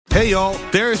Hey y'all,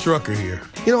 Darius Rucker here.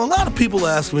 You know, a lot of people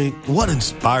ask me, what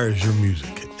inspires your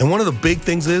music? And one of the big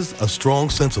things is a strong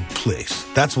sense of place.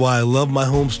 That's why I love my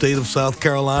home state of South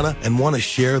Carolina and want to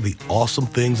share the awesome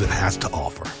things it has to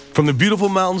offer. From the beautiful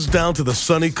mountains down to the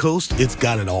sunny coast, it's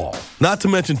got it all. Not to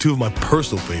mention two of my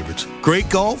personal favorites, great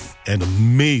golf and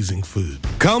amazing food.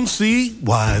 Come see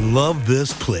why I love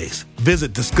this place.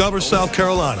 Visit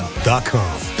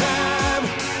discoversouthcarolina.com.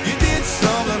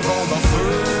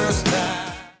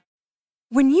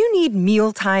 When you need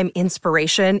mealtime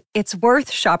inspiration, it's worth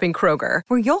shopping Kroger,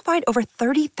 where you'll find over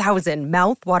 30,000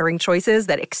 mouth-watering choices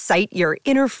that excite your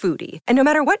inner foodie. And no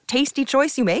matter what tasty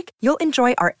choice you make, you'll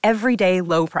enjoy our everyday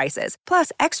low prices,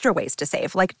 plus extra ways to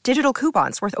save, like digital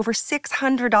coupons worth over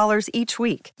 $600 each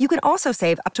week. You can also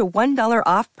save up to $1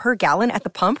 off per gallon at the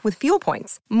pump with fuel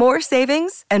points. More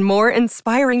savings and more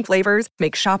inspiring flavors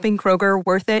make shopping Kroger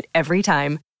worth it every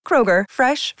time. Kroger,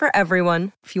 fresh for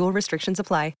everyone. Fuel restrictions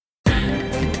apply.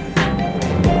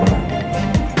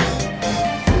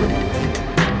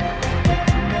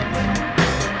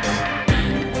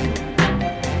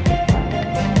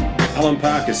 Alan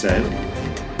Parker said,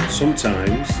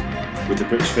 sometimes with the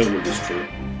British film industry,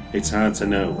 it's hard to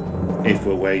know if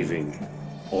we're waving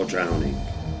or drowning.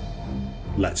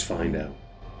 Let's find out.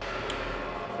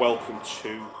 Welcome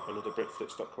to another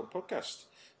Britflix.com podcast.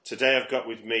 Today I've got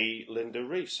with me Lynda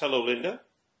Reiss. Hello, Lynda.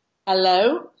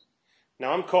 Hello.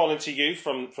 Now I'm calling to you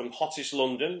from hottest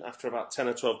London after about 10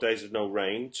 or 12 days of no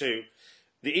rain to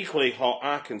the equally hot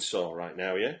Arkansas right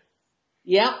now, yeah?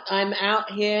 Yeah, I'm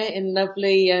out here in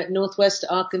lovely northwest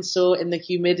Arkansas in the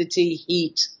humidity,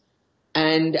 heat,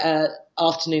 and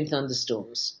afternoon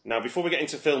thunderstorms. Now, before we get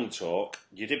into film talk,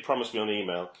 you did promise me on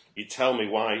email you'd tell me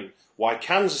why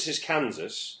Kansas is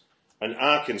Kansas and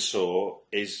Arkansas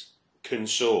is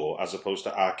Kansas as opposed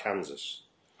to Arkansas.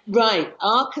 Right.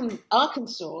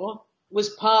 Arkansas was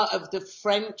part of the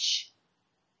French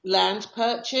land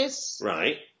purchase.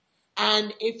 Right.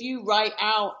 And if you write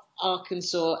out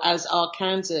Arkansas as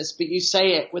Arkansas, but you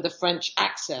say it with a French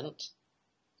accent,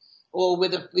 or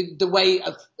with the way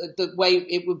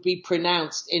it would be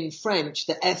pronounced in French,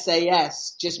 the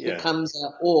SAS just becomes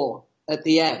an or at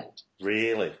the end.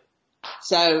 Really?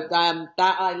 So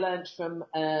that I learned from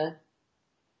an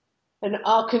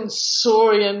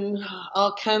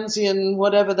Arkansasian,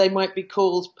 whatever they might be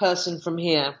called, person from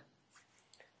here.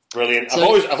 Brilliant. So,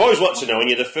 I've always wanted to know, and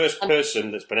you're the first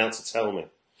person that's been able to tell me.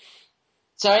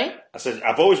 Sorry? I said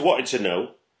I've always wanted to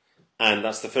know, and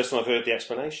that's the first time I've heard the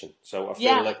explanation. So I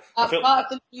feel part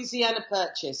of the Louisiana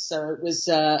Purchase. So it was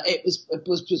a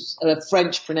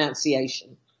French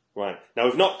pronunciation. Right. Now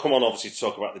we've not come on obviously to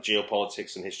talk about the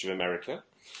geopolitics and history of America.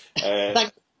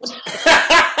 Thank you.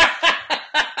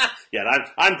 Yeah,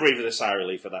 I'm breathing a sigh of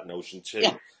relief at that notion too.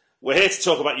 Yeah. We're here to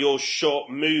talk about your short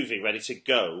movie, Ready to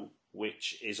Go,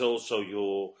 which is also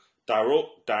your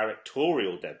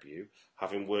directorial debut,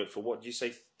 having worked for, what did you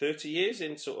say, 30 years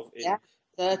in sort of...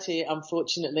 30,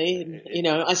 unfortunately.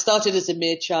 I started as a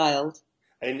mere child.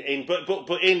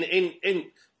 But in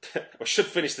I should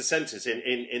finish the sentence,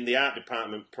 in the art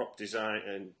department, prop design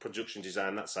and production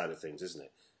design, that side of things, isn't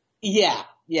it? Yeah.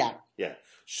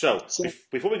 So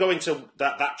before we go into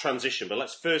that transition, but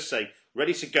let's first say,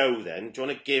 Ready to Go then, do you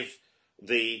want to give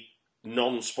the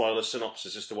non-spoiler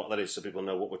synopsis as to what that is so people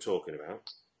know what we're talking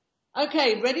about?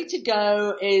 Okay, Ready to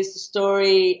Go is the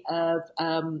story of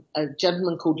a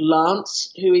gentleman called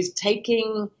Lance who is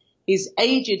taking his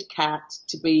aged cat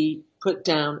to be put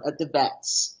down at the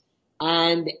vet's.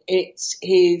 And it's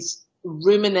his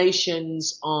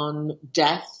ruminations on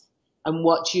death and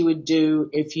what you would do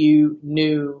if you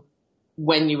knew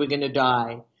when you were going to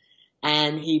die.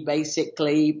 And he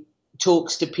basically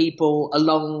talks to people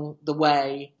along the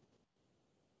way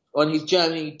on his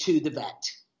journey to the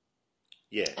vet.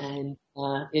 Yeah. And,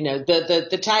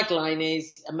 the tagline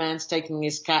is, a man's taking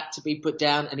his cat to be put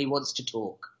down and he wants to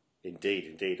talk.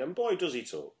 Indeed. And boy, does he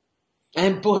talk.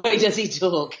 And boy, does he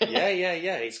talk. Yeah.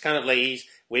 It's kind of like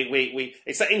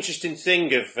it's that interesting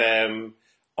thing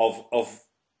of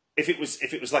if it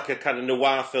was like a kind of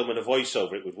noir film and a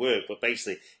voiceover, it would work. But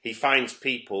basically, he finds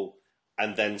people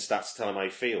and then starts to tell them how he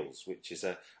feels, which is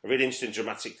a really interesting,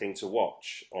 dramatic thing to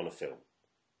watch on a film.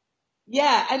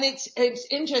 Yeah, and it's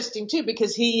interesting too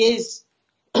because he is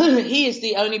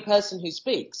the only person who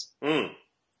speaks. Mm.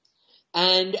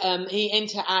 And he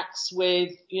interacts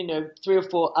with, 3 or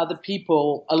 4 other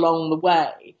people along the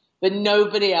way, but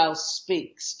nobody else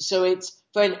speaks. So it's,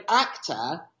 for an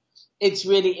actor, it's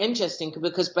really interesting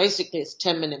because basically it's a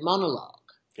 10-minute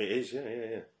monologue. It is,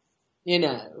 yeah.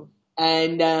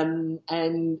 And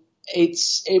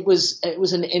it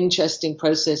was an interesting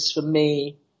process for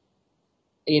me,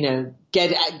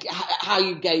 get how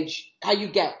you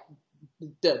get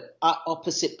the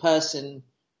opposite person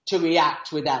to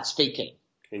react without speaking.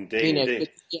 Indeed.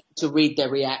 To read their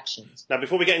reactions. Now,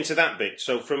 before we get into that bit,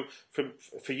 so for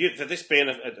you, for this being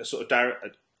a sort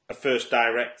of a first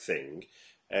direct thing,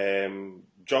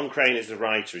 John Crane is the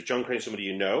writer. Is John Crane somebody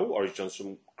you know, or is John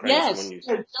Crane someone you?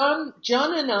 So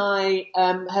John and I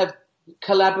have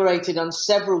collaborated on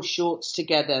several shorts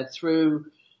together through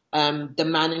the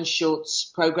Man in Shorts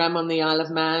program on the Isle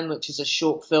of Man, which is a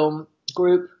short film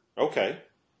group. Okay.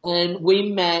 And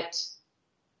we met,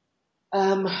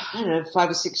 I don't know, 5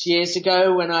 or 6 years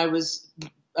ago when I was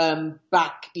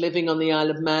back living on the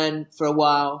Isle of Man for a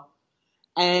while.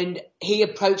 And he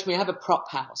approached me. I have a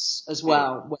prop house as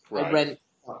well, where I rent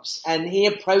props. And he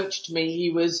approached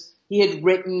me. He had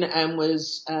written and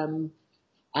was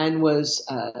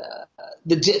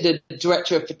the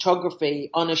director of photography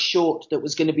on a short that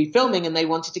was going to be filming, and they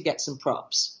wanted to get some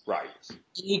props. Right.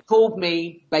 He called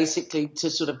me basically to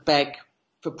sort of beg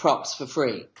for props for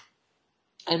free.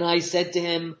 And I said to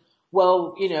him,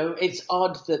 well, it's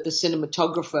odd that the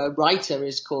cinematographer writer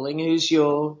is calling. Who's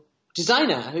your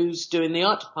designer? Who's doing the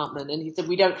art department? And he said,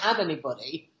 we don't have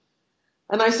anybody.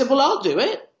 And I said, well, I'll do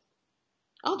it.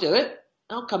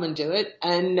 I'll come and do it.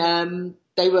 And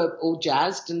they were all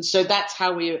jazzed. And so that's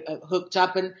how we hooked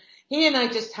up. And he and I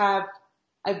just have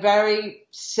a very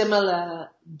similar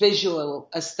visual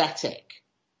aesthetic.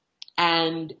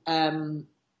 And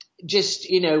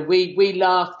we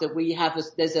laugh that we have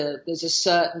there's a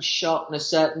certain shot and a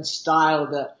certain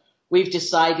style that we've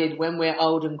decided when we're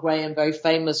old and grey and very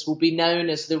famous will be known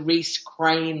as the Reiss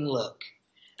Crane look.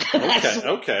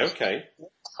 Okay.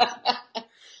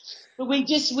 But we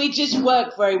just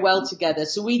work very well together.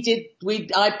 So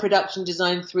I production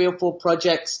designed 3 or 4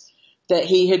 projects that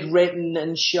he had written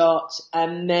and shot,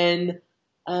 and then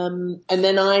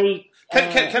I.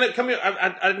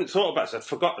 I didn't thought about this. I'd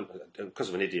forgotten, because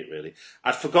I'm an idiot, really.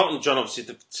 I'd forgotten, John, obviously,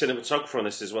 the cinematographer on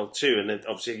this as well, too, and then,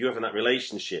 obviously, you having that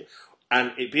relationship.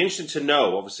 And it'd be interesting to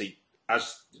know, obviously,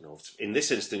 as, in this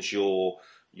instance, you're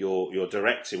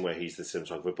directing where he's the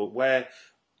cinematographer, but where,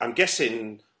 I'm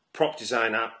guessing, prop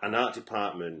design and art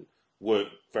department work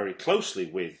very closely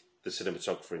with the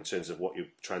cinematographer in terms of what you're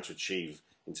trying to achieve,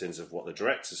 in terms of what the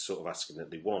director's sort of asking that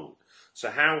they want.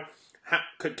 So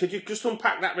could you just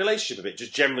unpack that relationship a bit,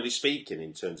 just generally speaking,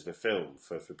 in terms of a film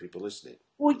for people listening?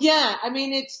 Well, yeah. I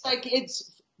mean, it's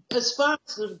as far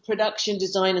as sort of production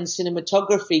design and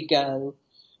cinematography go,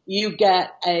 you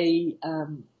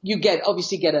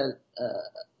obviously get a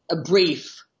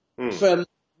brief from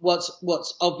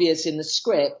what's obvious in the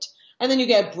script, and then you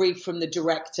get a brief from the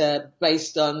director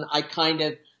based on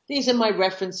these are my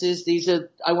references.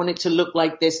 I want it to look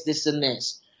like this, this, and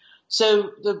this.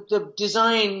 So the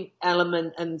design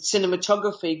element and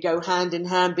cinematography go hand in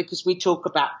hand because we talk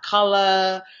about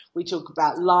color, we talk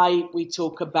about light, we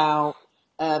talk about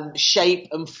shape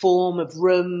and form of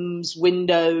rooms,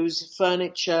 windows,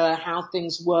 furniture, how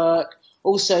things work.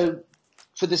 Also,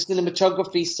 for the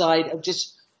cinematography side of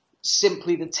just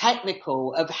simply the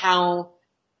technical of how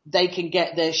they can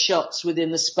get their shots within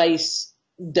the space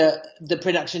that the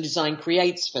production design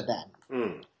creates for them.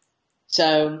 Mm.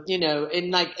 So,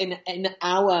 in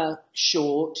our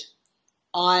short,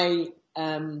 I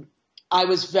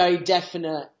was very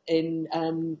definite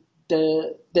in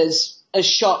there's a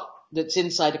shot that's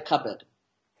inside a cupboard.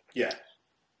 Yeah.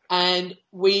 And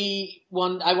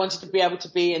I wanted to be able to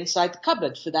be inside the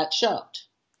cupboard for that shot.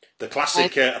 The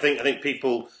classic, I think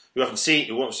people who won't seen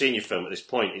your film at this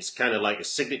point, it's kind of like a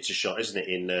signature shot, isn't it,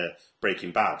 in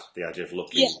Breaking Bad, the idea of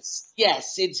looking.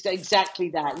 Yes, it's exactly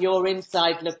that. You're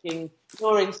inside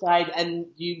and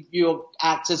your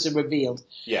actors are revealed.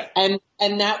 Yeah. And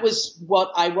that was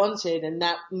what I wanted, and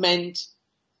that meant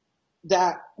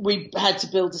that we had to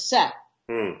build a set.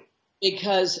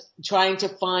 Because trying to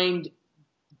find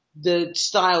the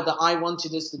style that I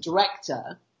wanted as the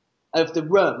director of the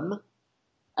room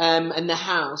and the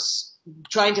house,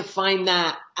 trying to find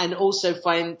that and also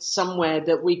find somewhere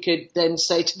that we could then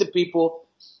say to the people,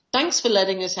 thanks for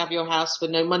letting us have your house for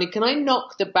no money. Can I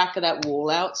knock the back of that wall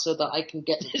out so that I can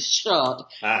get this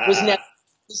shot?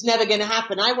 Was never going to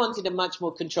happen. I wanted a much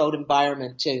more controlled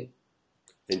environment too.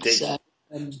 Indeed. So,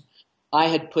 I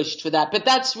had pushed for that, but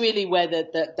that's really where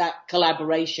that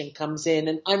collaboration comes in.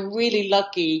 And I'm really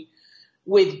lucky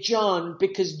with John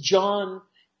because John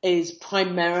is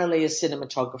primarily a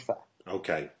cinematographer.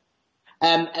 Okay.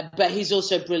 But he's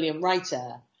also a brilliant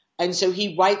writer. And so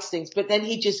he writes things, but then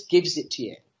he just gives it to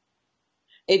you.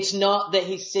 It's not that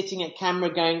he's sitting at camera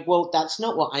going, well, that's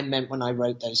not what I meant when I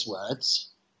wrote those words.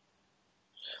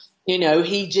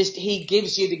 He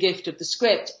gives you the gift of the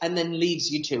script and then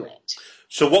leads you to it.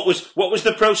 So what was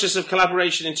the process of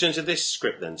collaboration in terms of this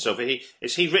script then? So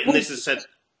has he written this and said?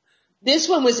 This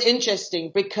one was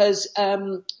interesting because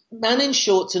Man in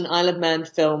Shorts and Isle of Man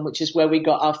Film, which is where we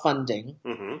got our funding,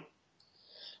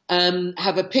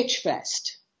 have a pitch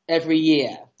fest every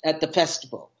year at the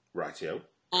festival. Rightio.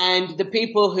 And the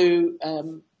people who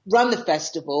run the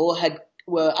festival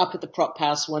were up at the prop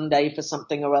house one day for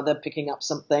something or other, picking up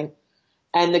something.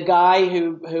 And the guy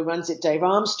who runs it, Dave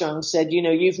Armstrong, said,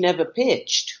 you've never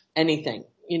pitched anything.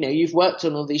 You've worked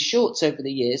on all these shorts over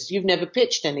the years. You've never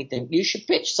pitched anything. You should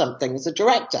pitch something as a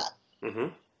director. Mm-hmm.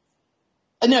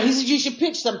 No, he said, you should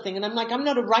pitch something. And I'm like, I'm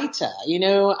not a writer.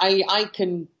 I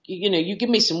can, you give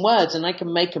me some words and I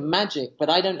can make a magic, but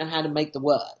I don't know how to make the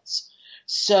words.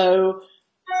 So,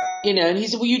 and he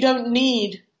said, well, you don't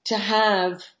need to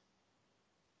have,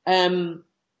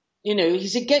 he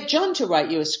said, get John to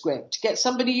write you a script. Get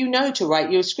somebody to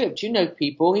write you a script.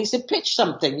 People. He said, pitch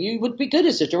something. You would be good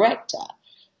as a director.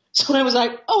 So I was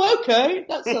like, oh, okay.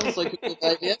 That sounds like a good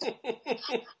idea.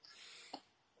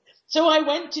 So I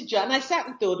went to John. I sat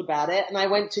and thought about it. And I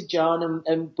went to John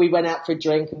and we went out for a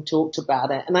drink and talked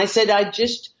about it. And I said, I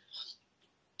just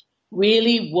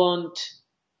really want,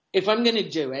 if I'm going to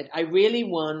do it, I really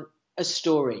want a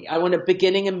story. I want a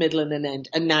beginning, a middle, and an end,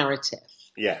 a narrative.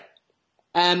 Yeah.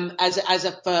 As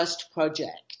a first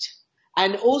project.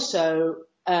 And also,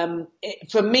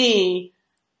 for me,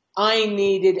 I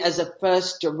needed as a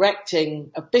first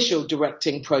official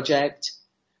directing project,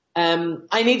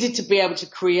 I needed to be able to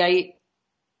create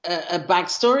a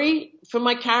backstory for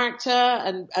my character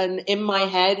and in my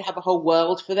head have a whole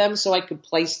world for them so I could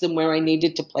place them where I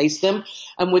needed to place them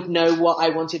and would know what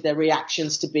I wanted their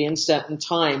reactions to be in certain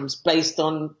times based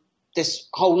on this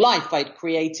whole life I'd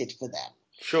created for them.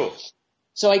 Sure.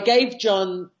 So I gave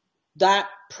John that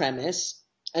premise.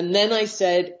 And then I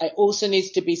said, it also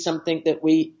needs to be something that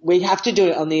we have to do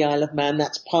it on the Isle of Man.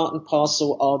 That's part and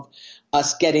parcel of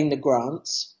us getting the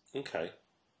grants. Okay.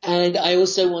 And I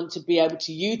also want to be able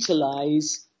to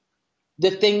utilize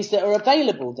the things that are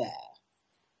available there.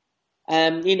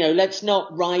 Let's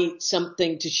not write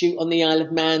something to shoot on the Isle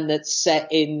of Man that's set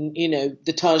in,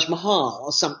 the Taj Mahal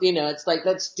or something. It's like,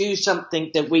 let's do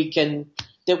something that we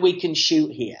can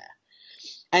shoot here.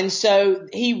 And so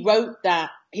he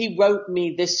wrote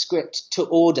me this script to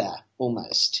order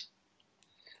almost.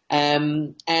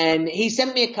 And he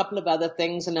sent me a couple of other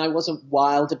things and I wasn't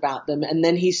wild about them. And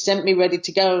then he sent me ready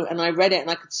to go and I read it and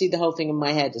I could see the whole thing in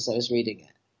my head as I was reading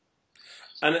it.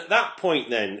 And at that point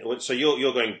then, so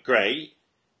you're going, great.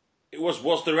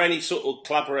 Was there any sort of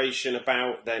collaboration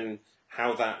about then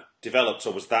how that developed,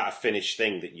 or was that a finished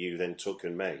thing that you then took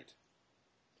and made?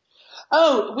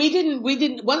 Oh, we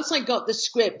didn't. Once I got the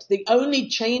script, the only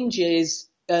changes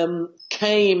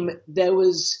came, there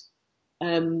was,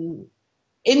 you've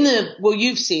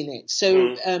seen it.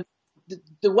 So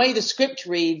the way the script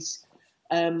reads,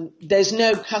 there's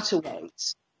no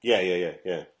cutaways.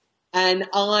 Yeah. And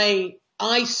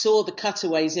I saw the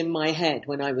cutaways in my head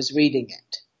when I was reading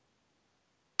it.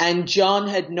 And John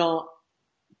had not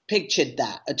pictured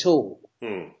that at all.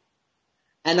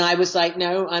 And I was like,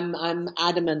 no, I'm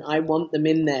adamant. I want them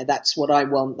in there. That's what I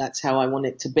want. That's how I want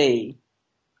it to be.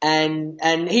 And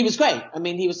he was great. I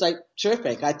mean, he was like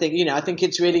terrific. I think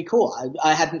it's really cool.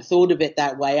 I hadn't thought of it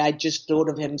that way. I just thought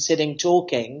of him sitting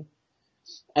talking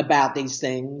about these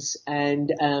things.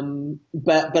 And,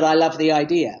 but I love the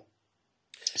idea.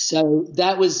 So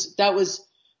that was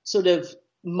sort of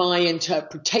my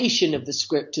interpretation of the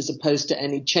script as opposed to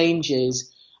any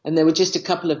changes. And there were just a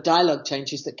couple of dialogue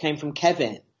changes that came from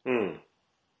Kevin,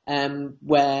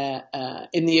 where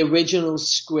in the original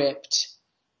script,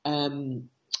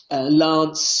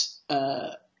 Lance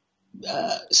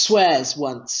swears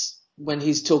once when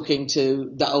he's talking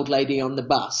to the old lady on the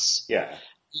bus. Yeah.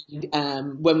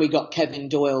 When we got Kevin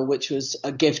Doyle, which was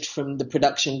a gift from the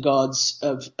production gods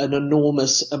of an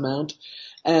enormous amount,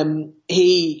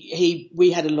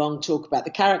 we had a long talk about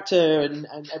the character and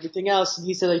everything else. And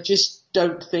he said, I just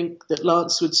don't think that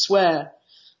Lance would swear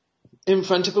in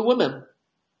front of a woman.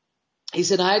 He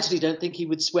said, I actually don't think he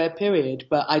would swear, period,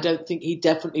 but I don't think he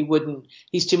definitely wouldn't.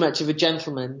 He's too much of a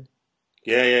gentleman.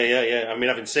 Yeah. I mean,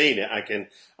 having seen it, I can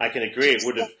agree.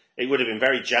 It would have been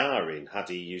very jarring had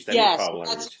he used any foul language.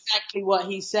 That's exactly what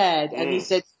he said. And he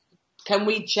said, can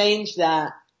we change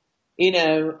that?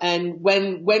 And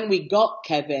when we got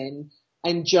Kevin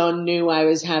and John knew I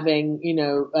was having,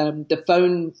 the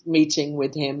phone meeting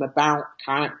with him about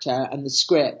character and the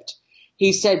script,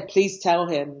 he said, please tell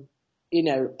him,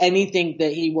 anything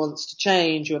that he wants to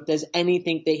change, or if there's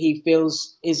anything that he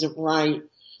feels isn't right,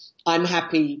 I'm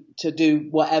happy to do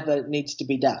whatever needs to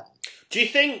be done. Do you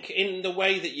think in the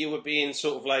way that you were being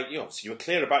sort of like, so you were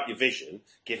clear about your vision,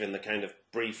 given the kind of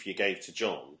brief you gave to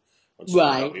John on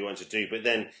sort of what you wanted to do, but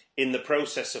then in the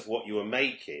process of what you were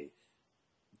making,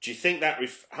 do you think that,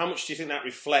 how much do you think that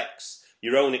reflects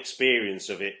your own experience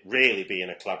of it really being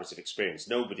a collaborative experience?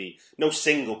 No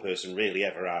single person really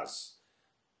ever has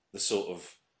the sort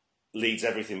of leads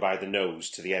everything by the nose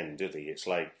to the end, do they? It's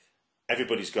like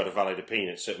everybody's got a valid opinion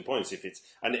at certain points,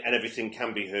 and everything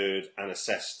can be heard and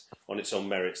assessed on its own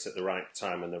merits at the right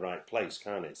time and the right place,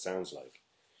 can't it? Sounds like.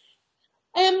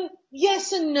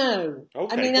 Yes and no.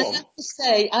 Okay, I mean, I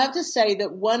have to say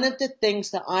that one of the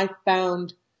things that I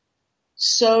found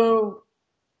so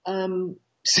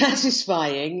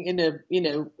satisfying in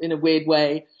a weird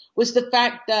way was the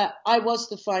fact that I was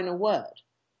the final word.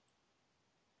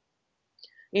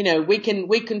 We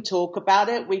can talk about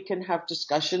it, we can have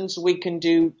discussions, we can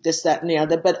do this, that, and the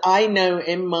other, but I know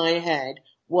in my head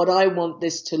what I want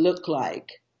this to look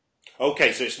like.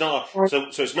 Okay, so it's not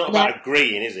about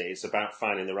agreeing, is it? It's about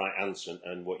finding the right answer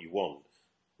and what you want.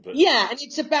 But... Yeah, and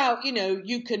it's about,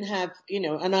 you can have,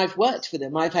 and I've worked for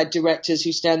them. I've had directors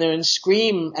who stand there and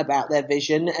scream about their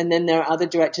vision, and then there are other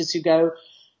directors who go,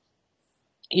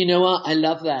 you know what, I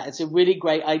love that. It's a really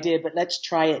great idea, but let's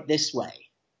try it this way.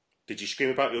 Did you scream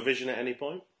about your vision at any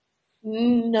point?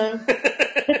 No.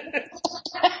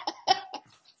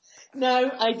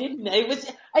 No, I didn't.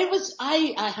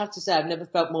 I have to say, I've never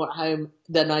felt more at home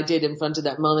than I did in front of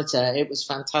that monitor. It was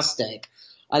fantastic.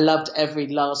 I loved every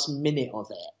last minute of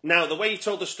it. Now, the way you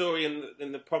told the story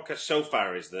in the podcast so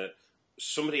far is that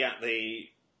somebody at the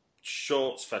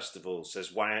Shorts Festival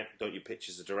says, why don't you pitch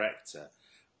as a director?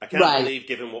 I can't believe,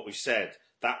 given what we've said,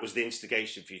 that was the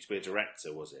instigation for you to be a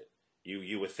director, was it?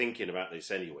 You were thinking about this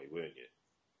anyway, weren't you?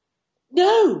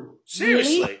 No.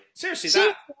 Seriously? Really? Seriously,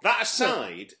 that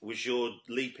aside was your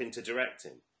leap into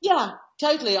directing? Yeah,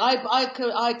 totally.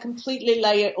 I completely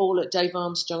lay it all at Dave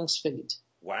Armstrong's feet.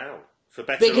 Wow. For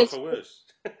better or for worse.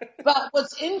 But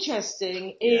what's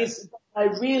interesting is I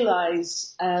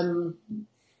realise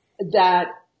that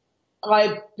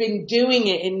I've been doing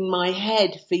it in my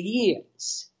head for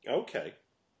years. Okay.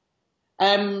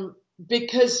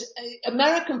 Because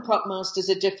American prop masters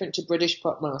are different to British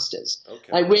prop masters.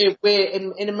 Okay. Like we're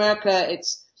in America,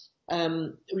 it's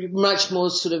much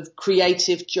more sort of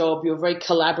creative job. You're very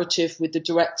collaborative with the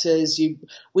directors.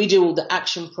 We do all the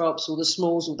action props, all the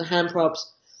smalls, all the hand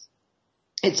props.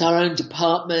 It's our own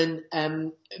department,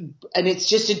 and it's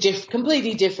just a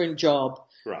completely different job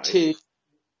to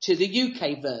the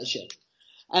UK version.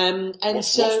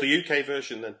 What's the UK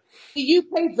version then? The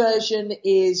UK version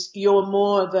is you're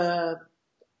more of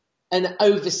an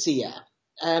overseer.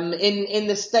 In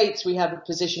the States, we have a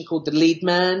position called the lead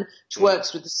man, which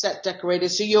works with the set decorator.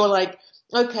 So you're like,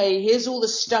 okay, here's all the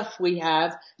stuff we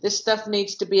have. This stuff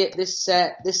needs to be at this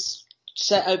set. This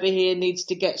set over here needs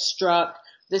to get struck.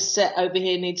 This set over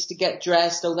here needs to get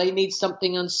dressed. Or they need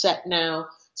something on set now.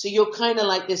 So you're kind of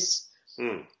like this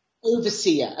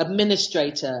overseer,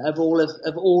 administrator of all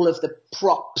of the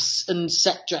props and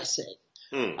set dressing.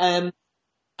 And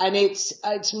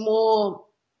it's more,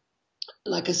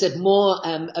 like I said, more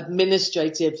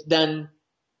administrative than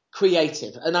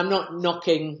creative. And I'm not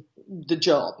knocking the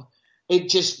job.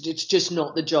 It's just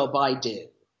not the job I do.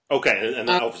 Okay, and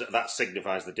that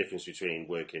signifies the difference between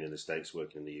working in the States,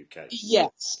 working in the UK.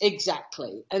 Yes,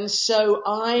 exactly. And so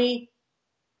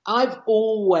I've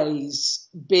always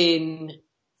been,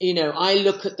 I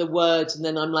look at the words and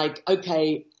then I'm like,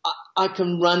 okay, I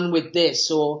can run with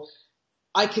this, or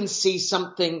I can see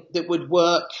something that would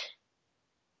work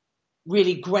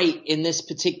really great in this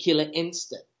particular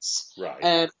instance.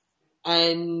 Right.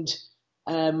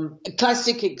 A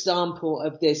classic example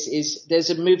of this is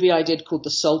there's a movie I did called The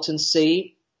Salton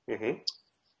Sea. Mm-hmm.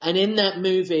 And in that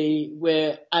movie,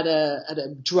 we're at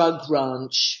a drug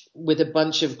ranch with a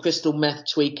bunch of crystal meth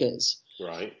tweakers.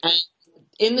 Right. And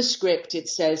in the script, it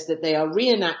says that they are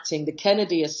reenacting the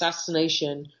Kennedy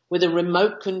assassination with a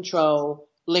remote control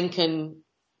Lincoln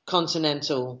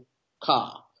Continental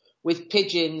car with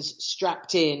pigeons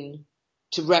strapped in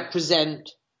to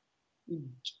represent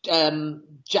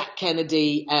Jack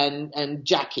Kennedy and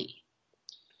Jackie.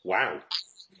 Wow.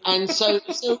 And so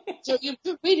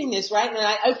you're reading this, right? And they're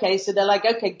like, okay, so they're like,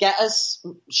 okay,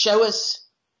 show us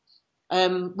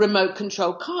remote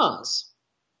control cars.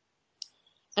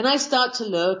 And I start to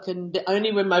look, and the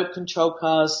only remote control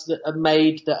cars that are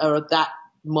made that are of that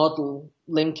model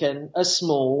Lincoln are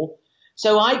small.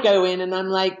 So I go in and I'm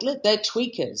like, look, they're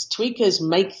tweakers. Tweakers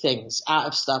make things out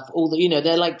of stuff.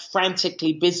 They're like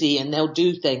frantically busy and they'll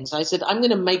do things. I said, I'm going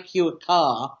to make you a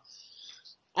car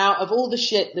out of all the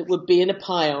shit that would be in a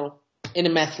pile in a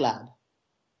meth lab.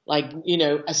 Like,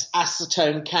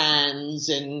 acetone cans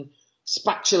and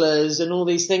spatulas and all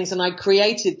these things. And I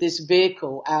created this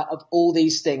vehicle out of all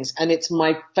these things. And it's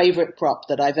my favorite prop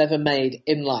that I've ever made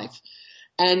in life.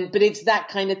 But it's that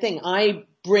kind of thing. I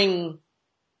bring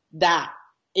that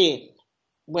in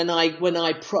when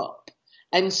I prop.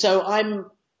 And so I'm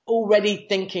already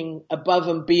thinking above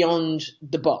and beyond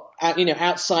the box,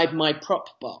 outside my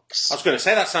prop box. I was going to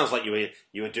say, that sounds like you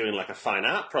were doing like a fine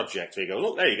art project where you go,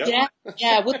 look, there you go.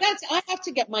 Yeah. Well, I have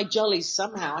to get my jollies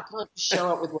somehow. I can't just show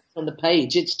up with what's on the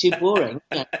page. It's too boring.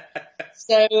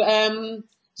 So,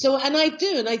 and I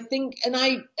do, and I think, and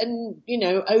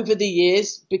over the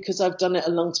years, because I've done it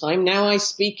a long time, now I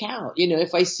speak out.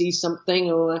 If I see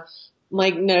something or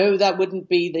like, no, that wouldn't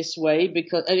be this way,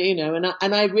 because,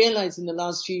 and I realize in the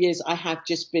last few years I have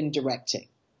just been directing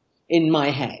in my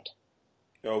head.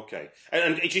 Okay.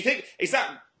 And do you think, is that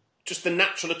just the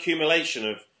natural accumulation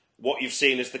of what you've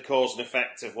seen as the cause and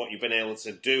effect of what you've been able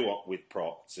to do with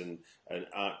props and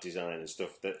art design and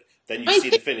stuff, that then you see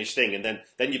the finished thing and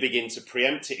then you begin to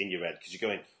preempt it in your head because you're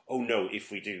going, oh no,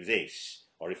 if we do this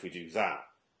or if we do that,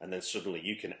 and then suddenly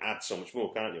you can add so much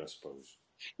more, can't you, I suppose?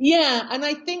 Yeah, and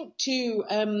I think too,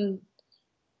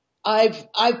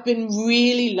 I've been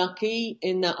really lucky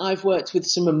in that I've worked with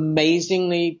some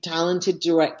amazingly talented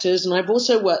directors, and I've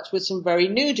also worked with some very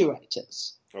new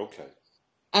directors. Okay.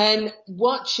 And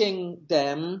watching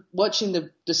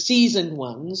the seasoned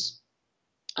ones,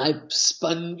 I've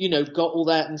spun, got all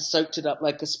that and soaked it up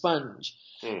like a sponge.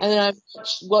 And then I've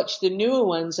watched the newer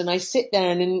ones, and I sit there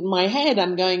and in my head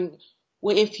I'm going,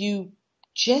 well, if you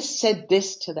just said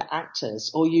this to the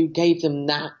actors or you gave them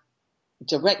that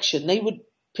direction, they would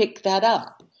pick that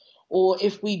up. Or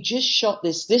if we just shot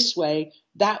this way,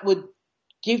 that would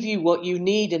give you what you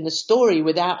need in the story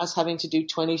without us having to do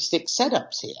 26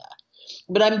 setups here.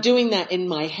 But I'm doing that in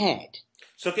my head.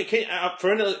 So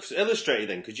for an illustrator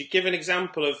then, could you give an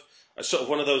example of a sort of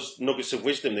one of those nuggets of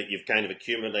wisdom that you've kind of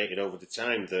accumulated over the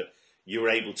time that you were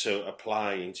able to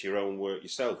apply into your own work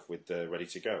yourself with Ready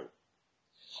to Go?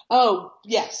 Oh,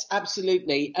 yes,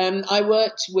 absolutely. I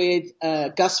worked with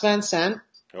Gus Van Sant.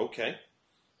 Okay.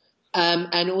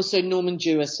 And also Norman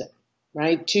Jewison,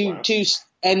 right? Two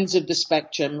ends of the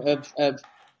spectrum of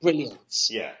brilliance.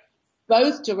 Yeah.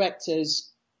 Both directors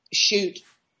shoot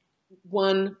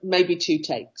one, maybe two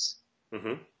takes.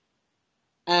 Mm-hmm.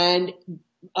 And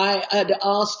I had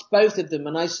asked both of them,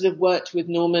 and I sort of worked with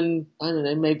Norman, I don't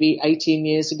know, maybe 18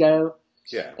 years ago.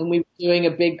 Yeah. And we were doing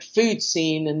a big food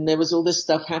scene, and there was all this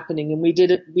stuff happening, and we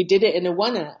did it in a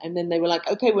one-er, and then they were like,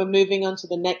 okay, we're moving on to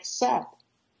the next set.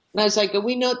 And I was like, are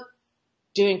we not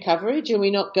doing coverage? Are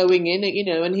we not going in?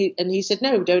 And he said,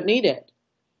 no, we don't need it.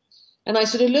 And I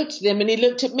sort of looked at him, and he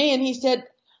looked at me, and he said,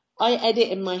 I edit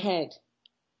in my head.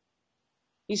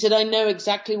 He said, I know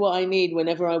exactly what I need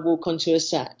whenever I walk onto a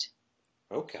set.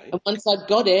 Okay. And once I've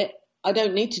got it, I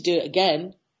don't need to do it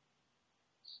again.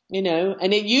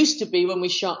 And it used to be when we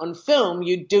shot on film,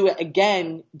 you'd do it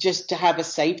again just to have a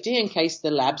safety in case the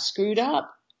lab screwed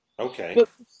up. Okay. But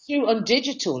we shoot on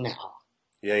digital now.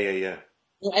 Yeah.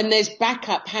 And there's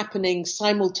backup happening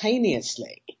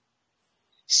simultaneously.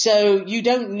 So you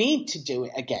don't need to do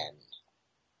it again.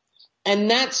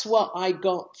 And that's what I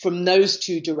got from those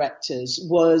two directors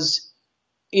was,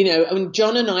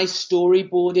 John and I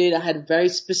storyboarded. I had a very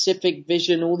specific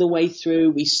vision all the way through.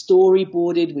 We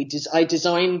storyboarded. I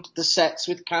designed the sets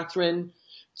with Catherine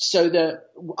so that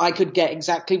I could get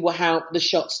exactly how the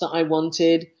shots that I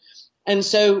wanted. And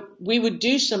so we would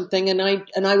do something and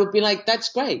I would be like,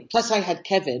 that's great. Plus I had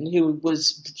Kevin, who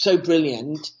was so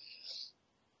brilliant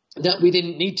that we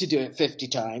didn't need to do it 50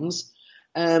 times.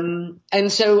 And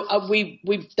so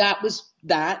that was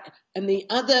that. And the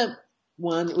other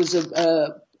one was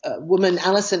a woman,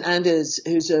 Alison Anders,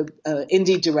 who's a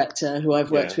indie director who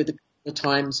I've worked with a couple of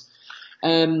times,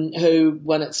 who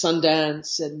won at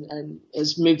Sundance and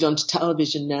has moved on to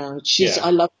television now.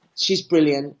 She's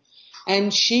brilliant.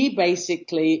 And she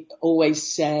basically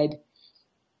always said,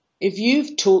 if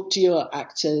you've talked to your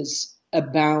actors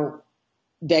about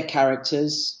their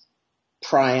characters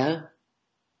prior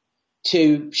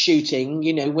to shooting,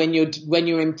 when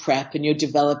you're in prep and you're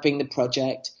developing the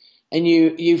project and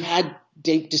you've had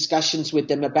deep discussions with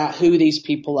them about who these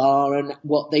people are and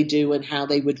what they do and how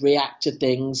they would react to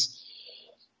things.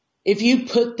 If you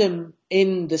put them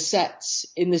in the sets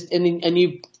and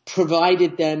you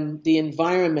provided them the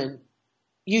environment,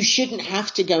 you shouldn't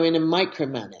have to go in and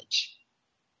micromanage.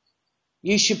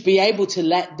 You should be able to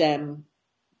let them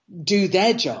do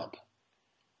their job.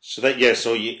 So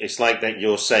it's like that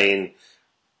you're saying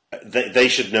they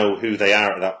should know who they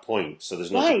are at that point. So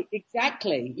there's nothing. Right,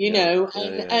 exactly. You know,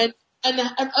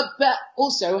 but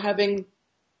also having,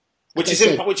 which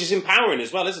is empowering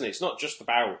as well, isn't it? It's not just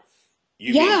about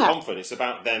you being confident. It's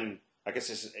about them. I guess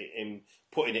it's in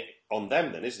putting it on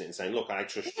them, then, isn't it? And saying, "Look, I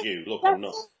trust you. Look, I'm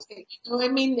not." I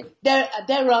mean,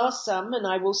 there are some, and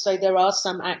I will say there are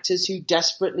some actors who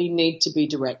desperately need to be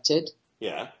directed.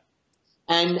 Yeah.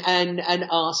 And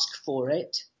ask for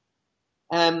it.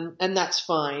 And that's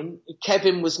fine.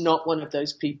 Kevin was not one of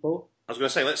those people. I was going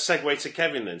to say, let's segue to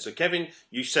Kevin then. So Kevin,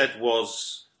 you said,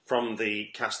 was from the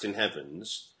cast in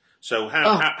Heavens. So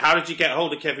how did you get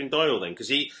hold of Kevin Doyle then?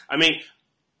 Because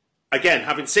again,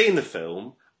 having seen the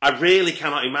film, I really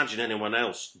cannot imagine anyone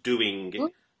else doing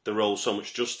the role so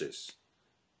much justice.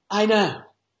 I know.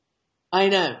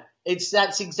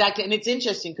 That's exactly, and it's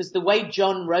interesting because the way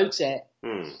John wrote it,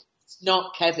 it's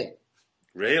not Kevin.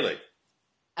 Really?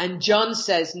 And John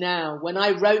says now, when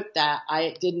I wrote that,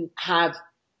 I didn't have,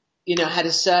 had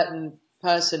a certain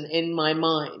person in my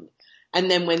mind. And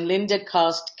then when Lynda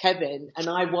cast Kevin and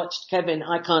I watched Kevin,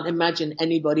 I can't imagine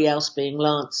anybody else being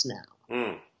Lance now.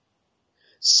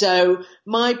 So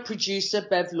my producer,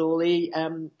 Bev Lawley,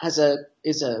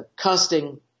 is a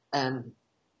casting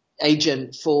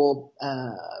agent for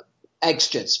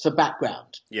extras, for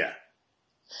background. Yeah.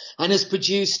 And has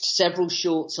produced several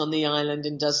shorts on the island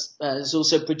and has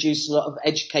also produced a lot of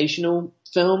educational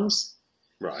films.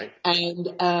 Right. And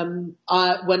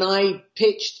when I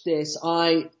pitched this,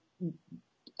 I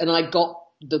got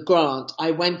the grant,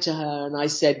 I went to her and I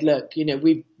said, look,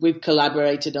 we've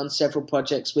collaborated on several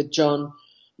projects with John.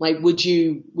 Like, would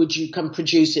you come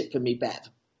produce it for me, Bev?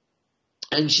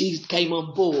 And she came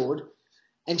on board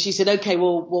and she said, okay,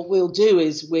 well, what we'll do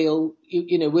is we'll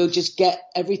just get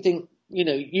everything,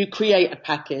 you create a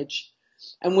package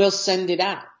and we'll send it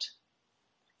out.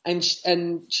 And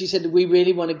she said, we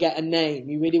really want to get a name.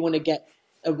 You really want to get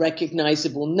a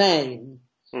recognizable name.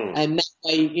 And that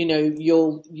way,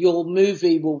 your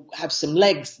movie will have some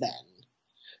legs then,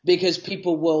 because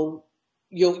people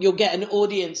you'll get an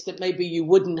audience that maybe you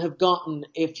wouldn't have gotten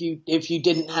if you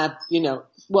didn't have,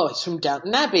 it's from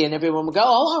Downton Abbey and everyone would go,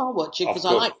 oh, I'll watch it because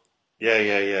I like it.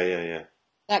 Yeah.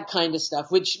 That kind of stuff,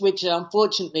 which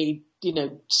unfortunately,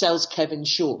 sells Kevin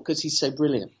short because he's so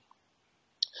brilliant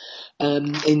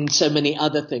in so many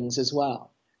other things as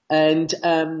well. And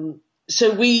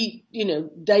so we,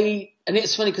 and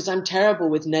it's funny because I'm terrible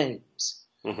with names.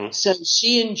 Mm-hmm. So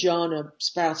she and John are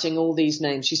spouting all these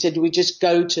names. She said, we just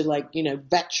go to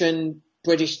veteran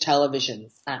British television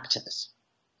actors.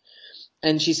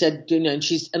 And she said,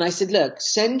 and I said, look,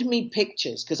 send me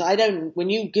pictures because when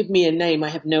you give me a name, I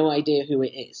have no idea who it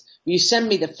is. You send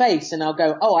me the face and I'll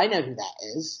go, oh, I know who that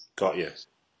is. Got you.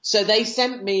 So they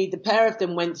sent me, the pair of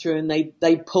them went through and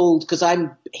they pulled, because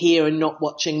I'm here and not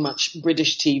watching much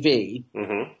British TV.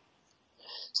 Mm-hmm.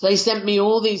 So they sent me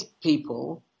all these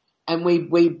people and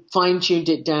we fine-tuned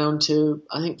it down to,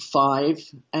 I think, 5.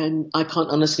 And I can't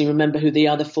honestly remember who the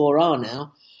other 4 are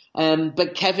now.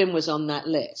 But Kevin was on that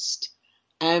list.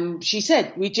 She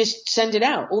said, we just send it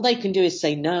out. All they can do is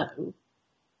say no.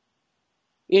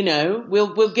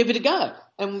 We'll give it a go.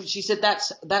 And she said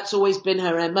that's always been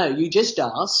her MO. You just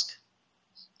ask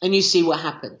and you see what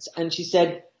happens. And she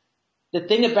said, the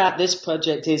thing about this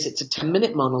project is it's a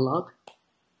 10-minute monologue.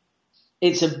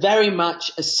 It's very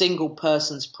much a single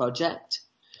person's project.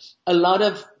 A lot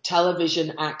of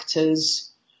television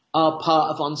actors are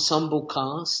part of ensemble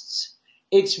casts.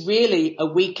 It's really a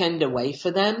weekend away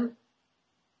for them.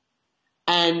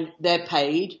 And they're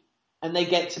paid and they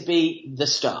get to be the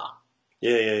star.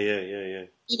 Yeah.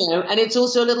 And it's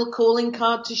also a little calling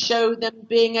card to show them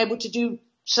being able to do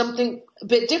something a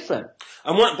bit different.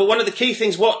 But one of the key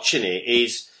things watching it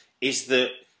is that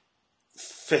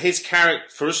for his character,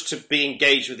 for us to be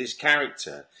engaged with his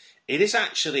character,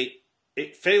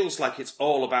 it feels like it's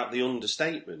all about the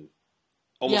understatement.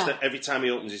 Almost every time he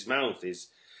opens his mouth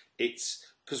it's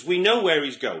because we know where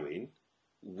he's going,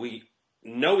 we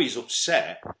know he's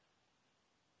upset,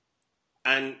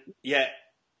 and yet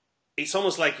it's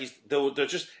almost like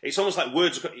it's almost like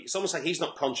words. It's almost like he's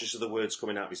not conscious of the words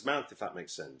coming out of his mouth, if that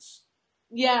makes sense.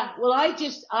 Yeah. Well,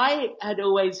 I had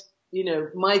always,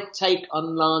 my take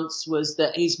on Lance was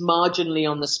that he's marginally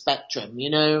on the spectrum,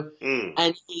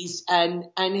 and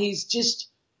he's just,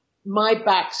 my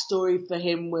backstory for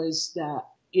him was that,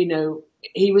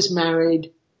 he was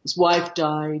married, his wife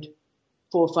died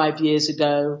 4 or 5 years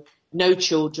ago, no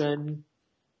children.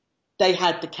 They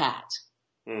had the cat.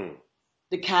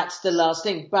 The cat's the last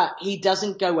thing, but he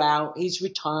doesn't go out. He's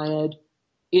retired,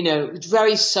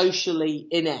 very socially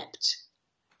inept.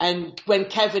 And when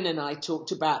Kevin and I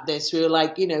talked about this, we were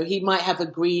like, you know, he might have a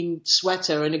green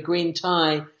sweater and a green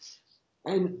tie,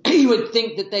 and he would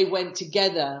think that they went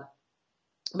together,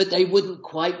 but they wouldn't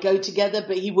quite go together,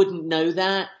 but he wouldn't know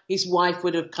that. His wife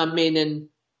would have come in and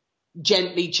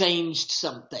gently changed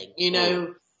something, you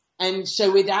know. And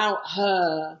so without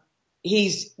her,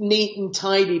 he's neat and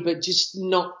tidy, but just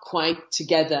not quite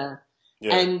together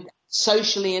and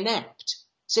socially inept.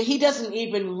 So he doesn't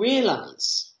even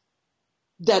realize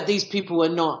that these people are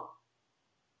not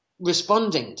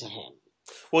responding to him.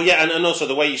 Well, yeah, and also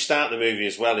the way you start the movie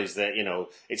as well is that, you know,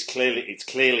 it's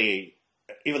clearly,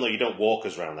 even though you don't walk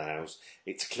us around the house,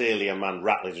 it's clearly a man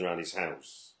rattling around his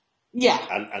house. Yeah.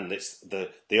 And it's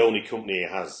the only company he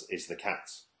has is the cat.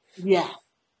 Yeah.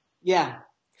 Yeah.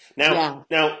 Now,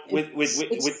 with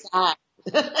sad.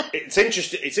 it's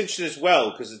interesting as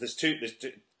well, because there's two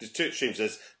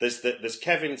extremes. There's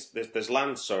Kevin's, there's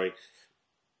Lance,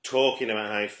 talking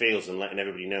about how he feels and letting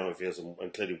everybody know how he feels,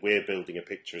 and clearly we're building a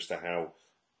picture as to how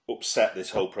upset this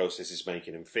whole process is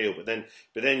making him feel. But then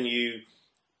you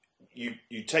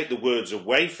take the words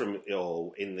away from it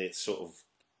all in the sort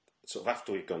of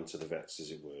after we've gone to the vets,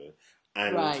 as it were,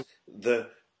 and I've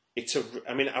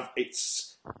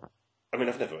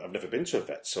never been to a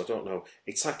vet, so I don't know.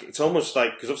 It's almost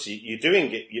like, because obviously you're doing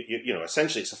it. You know,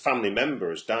 essentially it's a family member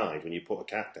has died when you put a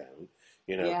cat down.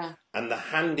 You know, and the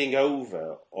handing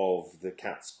over of the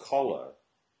cat's collar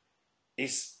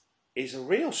is a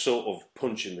real sort of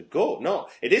punch in the gut.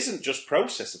 It isn't just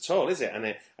process at all, is it?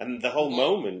 And the whole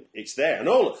moment it's there, and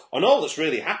all that's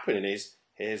really happening is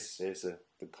here's the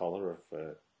collar of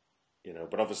you know.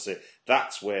 But obviously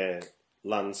that's where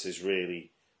Lance is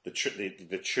really the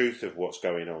truth of what's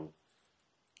going on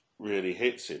really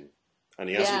hits him, and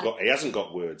he hasn't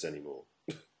got words anymore.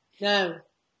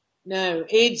 No,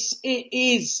 it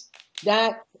is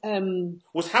that.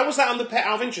 How was that on the page?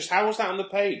 Out of interest, how was that on the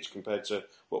page compared to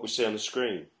what we see on the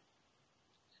screen?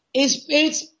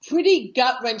 It's pretty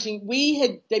gut wrenching.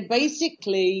 They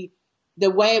basically,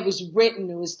 the way it was written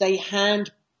was they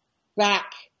hand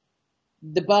back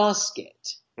the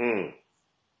basket.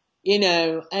 You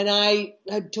know, and I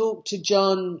had talked to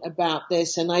John about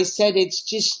this, and I said it's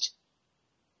just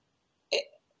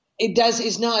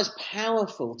it's not as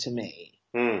powerful to me.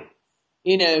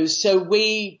 You know, so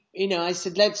I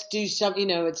said, let's do something, you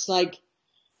know, it's like,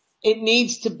 it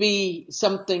needs to be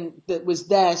something that was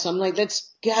there. So I'm like,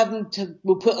 let's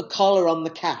we'll put a collar on the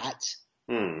cat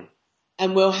and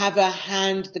we'll have her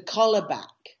hand the collar back.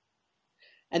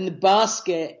 And the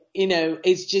basket, you know,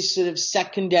 is just sort of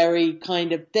secondary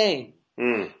kind of thing.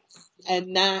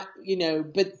 And that, you know,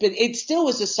 but it still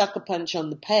was a sucker punch on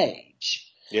the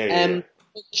page. Yeah.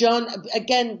 John,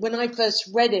 again, when I first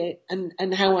read it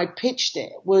and how I pitched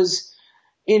it was,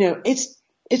 you know, it's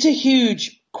a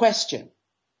huge question.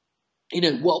 You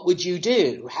know, what would you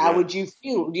do? How would you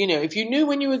feel? You know, if you knew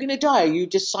when you were going to die, you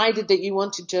decided that you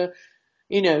wanted to,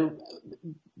 you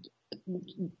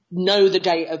know the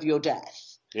date of your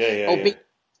death. Or be in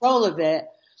control of it.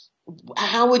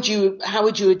 How would you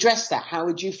address that? How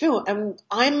would you feel? And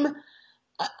I'm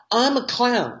a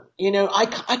clown. You know, I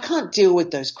can't deal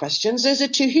with those questions. Those are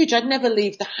too huge. I'd never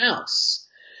leave the house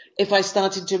if I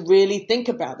started to really think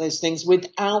about those things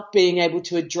without being able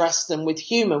to address them with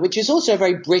humor, which is also a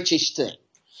very British thing.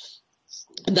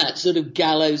 That sort of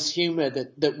gallows humor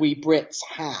that we Brits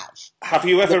have. Have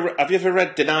you ever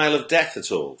read Denial of Death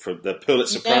at all from the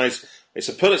Pulitzer Prize? It's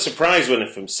a Pulitzer Prize winner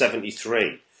from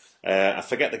 '73. I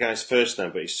forget the guy's first name,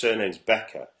 but his surname's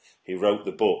Becker. He wrote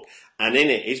the book. And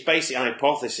in it, his basic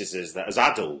hypothesis is that as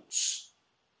adults,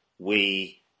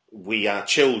 we are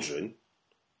children,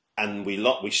 and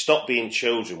we stop being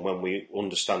children when we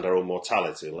understand our own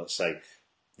mortality. Let's say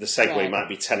the segue might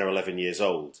be 10 or 11 years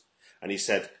old. And he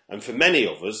said, and for many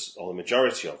of us, or the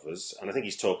majority of us, and I think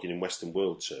he's talking in Western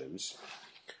world terms,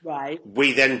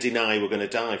 we then deny we're going to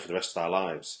die for the rest of our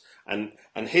lives. And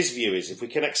his view is, if we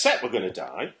can accept we're going to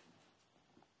die,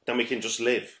 then we can just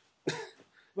live.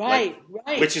 Right.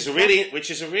 Which is a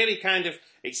really kind of,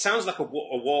 it sounds like a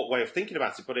warped way of thinking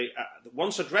about it, but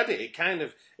once I'd read it,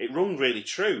 it rung really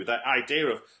true. That idea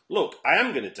of, look, I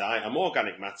am going to die, I'm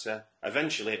organic matter,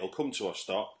 eventually it'll come to a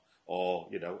stop, or,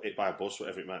 you know, hit by a bus,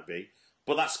 whatever it might be,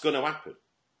 but that's going to happen.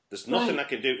 There's nothing I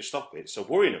can do to stop it, so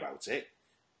worrying about it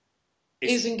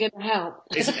isn't going to help.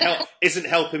 isn't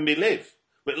helping me live.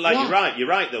 But you're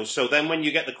right though. So then when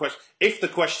you get the question, if the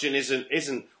question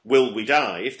isn't will we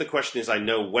die, if the question is I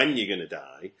know when you're going to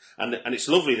die, and it's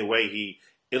lovely the way he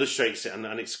illustrates it, and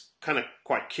it's kind of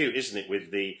quite cute, isn't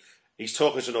it? He's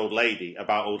talking to an old lady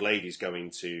about old ladies going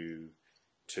to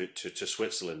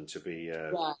Switzerland to be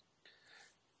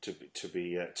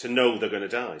to know they're going to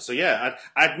die. So yeah,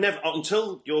 I'd never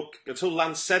until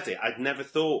Lance said it, I'd never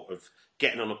thought of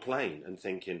getting on a plane and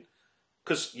thinking,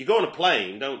 because you go on a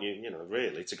plane, don't you? You know,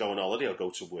 really, to go on holiday or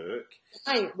go to work.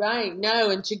 Right. No,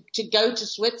 and to go to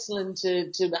Switzerland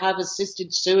to have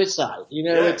assisted suicide. You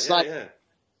know,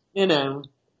 you know.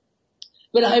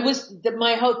 But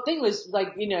my whole thing was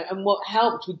like, you know, and what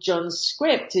helped with John's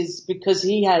script is because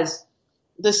he has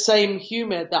the same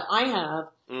humor that I have,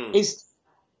 is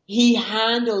he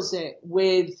handles it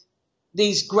with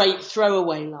these great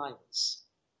throwaway lines,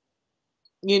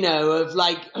 you know, of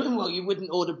like, well, you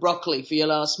wouldn't order broccoli for your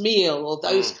last meal or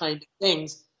those kind of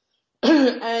things.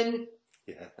 And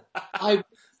I wanted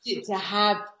it to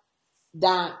have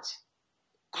that,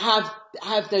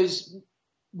 have those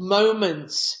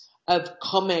moments of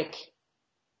comic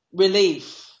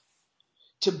relief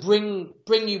to bring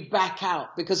you back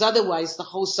out, because otherwise the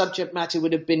whole subject matter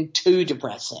would have been too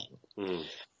depressing.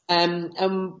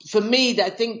 For me, I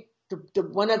think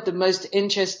one of the most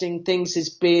interesting things has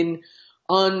been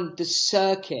on the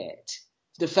circuit,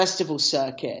 the festival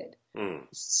circuit,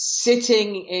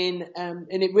 sitting in,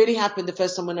 and it really happened the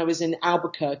first time when I was in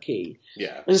Albuquerque.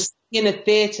 Yeah. I was in a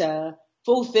theatre,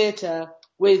 full theatre,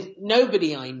 with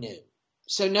nobody I knew.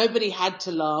 So nobody had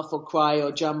to laugh or cry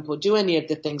or jump or do any of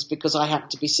the things because I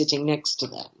happened to be sitting next to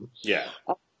them. Yeah.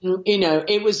 You know,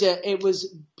 it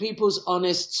was people's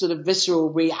honest sort of visceral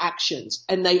reactions,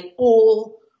 and they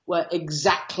all were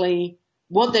exactly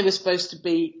what they were supposed to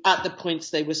be at the points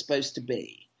they were supposed to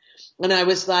be. And I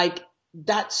was like,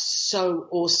 that's so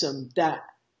awesome that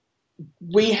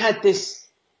we had these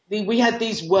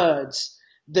words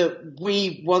that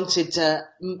we wanted to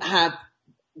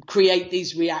create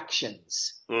these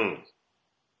reactions,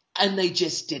 and they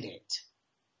just did it.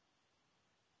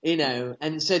 You know,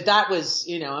 and so that was,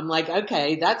 you know, I'm like,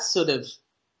 okay, that's sort of,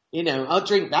 you know, I'll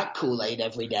drink that Kool-Aid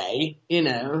every day, you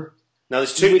know. Now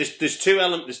there's two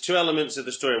elements of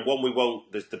the story, and one we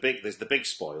won't. There's the big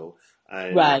spoil,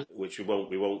 Right, which we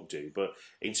won't do. But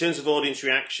in terms of audience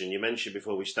reaction, you mentioned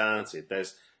before we started,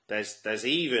 there's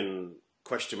even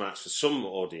question marks for some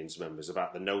audience members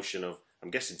about the notion of,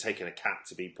 I'm guessing, taking a cat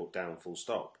to be put down full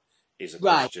stop is a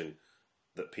question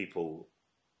that people.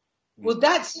 Well,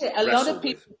 that's it. A lot of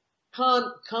people with.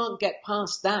 can't get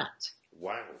past that.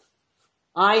 Wow.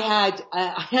 I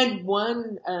had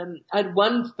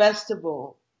one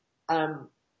festival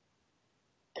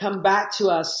come back to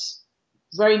us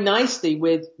very nicely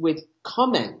with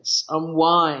comments on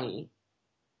why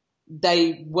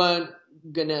they weren't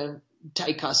gonna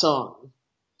take us on,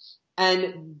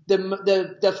 and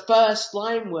the first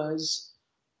line was,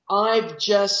 "I've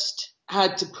just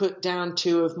had to put down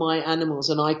 2 of my animals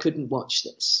and I couldn't watch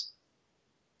this."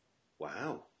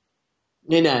 Wow.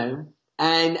 You know,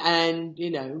 and you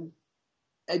know,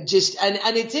 and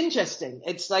it's interesting.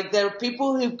 It's like there are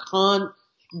people who can't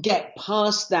get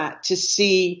past that to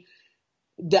see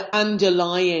the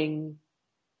underlying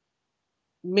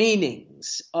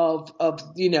meanings of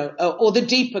you know, or the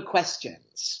deeper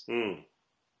questions.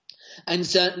 And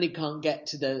certainly can't get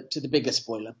to the bigger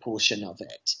spoiler portion of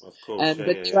it. Of course,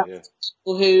 but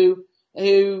people who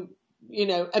you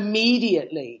know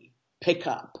immediately pick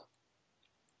up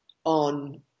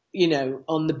on, you know,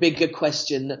 on the bigger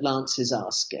question that Lance is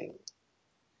asking.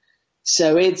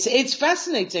 So it's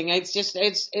fascinating.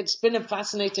 It's been a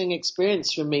fascinating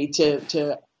experience for me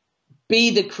to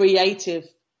be the creative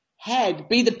head,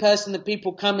 be the person that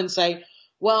people come and say,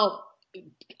 well,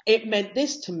 it meant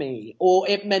this to me, or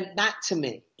it meant that to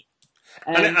me.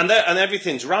 And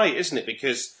everything's right, isn't it?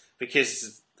 Because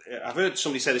I've heard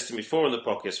somebody say this to me before on the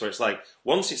podcast, where it's like,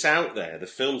 once it's out there, the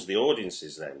film's the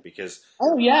audience's then, because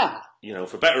you know,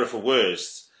 for better or for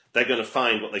worse, they're going to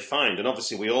find what they find, and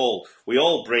obviously we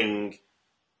all bring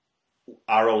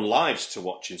our own lives to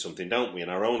watching something, don't we, and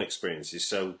our own experiences.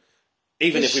 So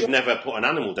even if we've never put an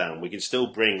animal down, we can still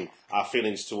bring our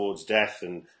feelings towards death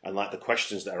and like the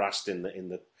questions that are asked in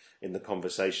the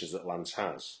conversations that Lance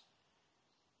has.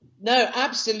 No,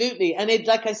 absolutely. And it,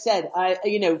 like I said,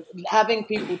 you know, having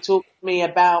people talk to me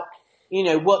about, you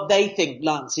know, what they think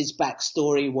Lance's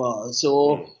backstory was,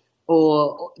 or,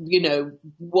 you know,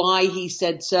 why he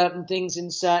said certain things in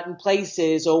certain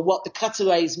places, or what the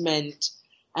cutaways meant.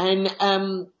 And,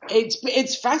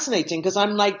 it's fascinating, because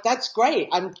I'm like, that's great.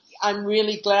 I'm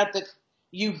really glad that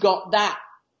you got that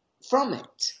from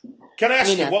it. Can I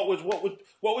ask you, what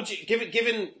would you,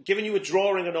 given you were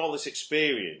drawing on all this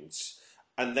experience,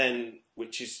 and then,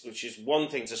 which is one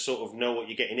thing to sort of know what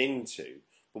you're getting into,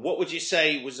 but what would you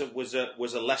say was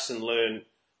a lesson learned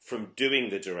from doing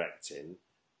the directing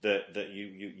that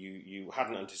you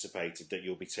hadn't anticipated that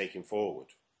you'll be taking forward?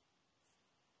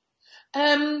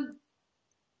 I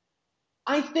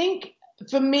think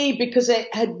for me, because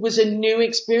was a new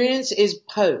experience, is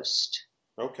post.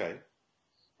 Okay.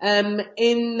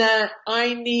 In that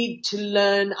I need to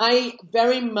learn. I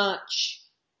very much,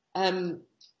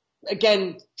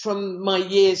 again, from my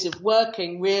years of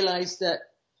working, realize that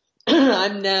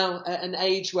I'm now at an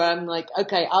age where I'm like,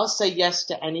 okay, I'll say yes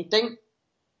to anything.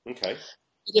 Okay.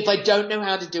 If I don't know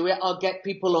how to do it, I'll get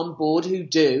people on board who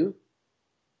do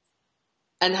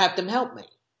and have them help me.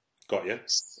 Got you.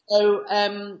 So,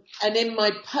 and in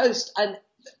my post,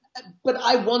 but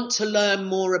I want to learn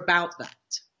more about that.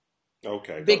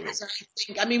 Okay. Because I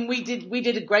think, I mean, we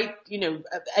did a great,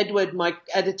 Edward, my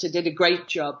editor, did a great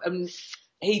job. And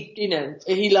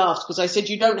he laughed because I said,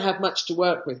 you don't have much to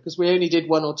work with because we only did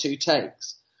 1 or 2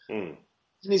 takes. And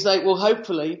he's like, well,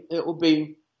 hopefully it will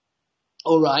be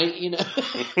all right,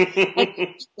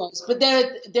 But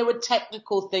there were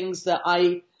technical things that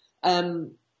I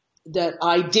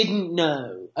didn't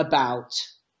know about,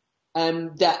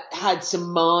 that had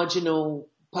some marginal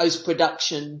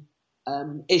post-production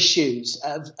issues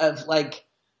of like,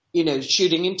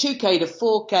 shooting in 2K to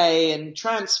 4K and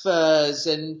transfers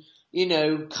and,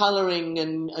 coloring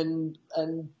and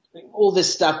all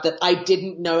this stuff that I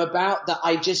didn't know about, that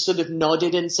I just sort of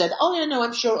nodded and said, oh yeah, no,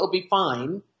 I'm sure it'll be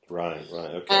fine. Right,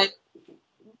 okay. And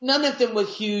none of them were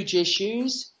huge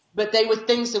issues, but they were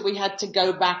things that we had to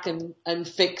go back and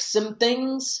fix some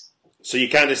things. So you're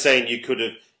kind of saying you could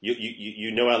have,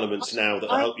 you know elements now that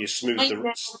will help you smooth the... I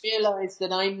now realise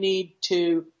that I need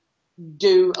to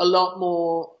do a lot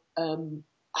more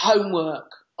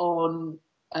homework on,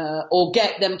 or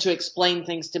get them to explain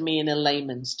things to me in a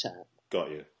layman's term.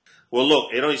 Got you. Well,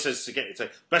 look, it only says to get you to...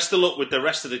 Best of luck with the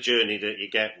rest of the journey that you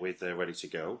get with Ready to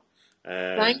Go.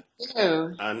 Thank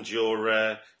you. And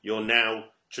your now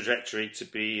trajectory to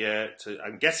be,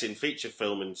 I'm guessing feature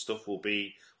film and stuff or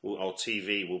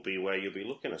TV will be where you'll be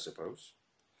looking, I suppose.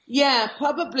 Yeah,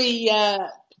 probably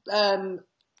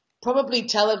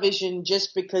television,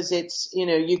 just because it's,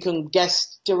 you can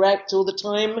guest direct all the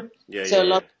time. Yeah, so a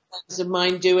lot of friends of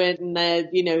mine do it, and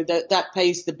that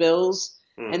pays the bills.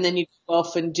 And then you go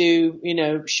off and do,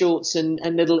 shorts and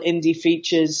little indie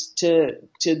features to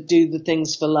do the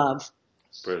things for love.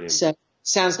 Brilliant. So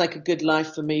sounds like a good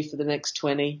life for me for the next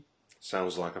 20.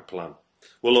 Sounds like a plan.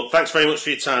 Well, look, thanks very much for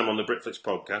your time on the Britflix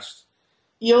podcast.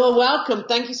 You're welcome.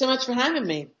 Thank you so much for having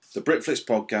me. The Britflix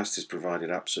podcast is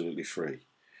provided absolutely free.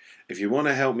 If you want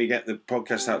to help me get the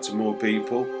podcast out to more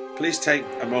people, please take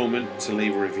a moment to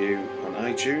leave a review on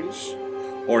iTunes.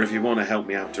 Or if you want to help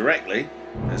me out directly,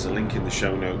 there's a link in the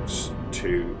show notes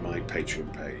to my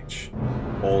Patreon page.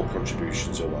 All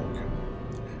contributions are welcome.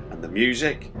 And the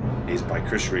music is by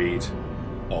Chris Reed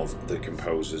of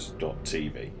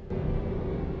thecomposers.tv.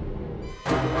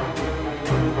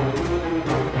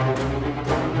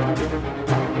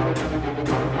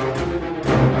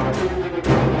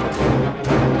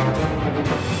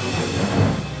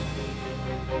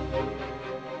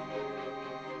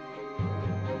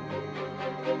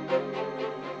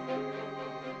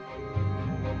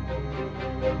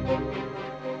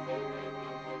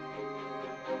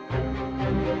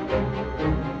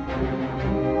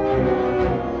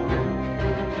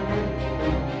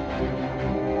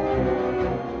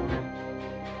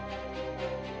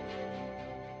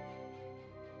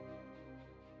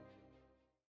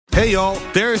 Hey y'all,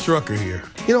 Darius Rucker here.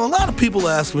 A lot of people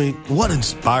ask me, what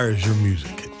inspires your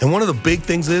music? And one of the big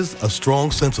things is a strong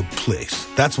sense of place.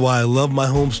 That's why I love my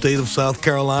home state of South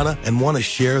Carolina and want to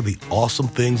share the awesome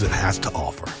things it has to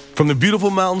offer. From the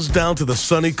beautiful mountains down to the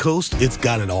sunny coast, it's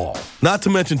got it all. Not to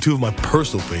mention 2 of my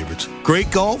personal favorites, great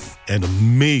golf and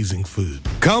amazing food.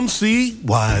 Come see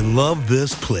why I love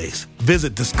this place.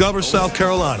 Visit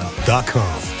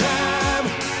discoversouthcarolina.com.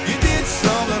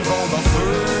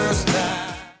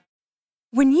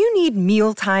 When you need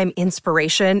mealtime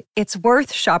inspiration, it's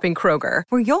worth shopping Kroger,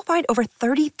 where you'll find over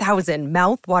 30,000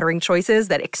 mouth-watering choices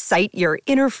that excite your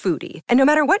inner foodie. And no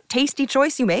matter what tasty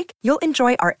choice you make, you'll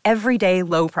enjoy our everyday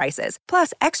low prices,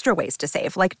 plus extra ways to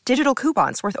save, like digital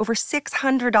coupons worth over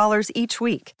 $600 each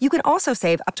week. You can also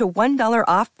save up to $1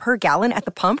 off per gallon at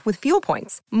the pump with fuel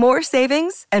points. More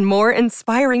savings and more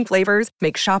inspiring flavors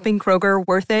make shopping Kroger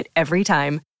worth it every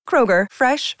time. Kroger,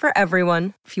 fresh for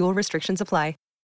everyone. Fuel restrictions apply.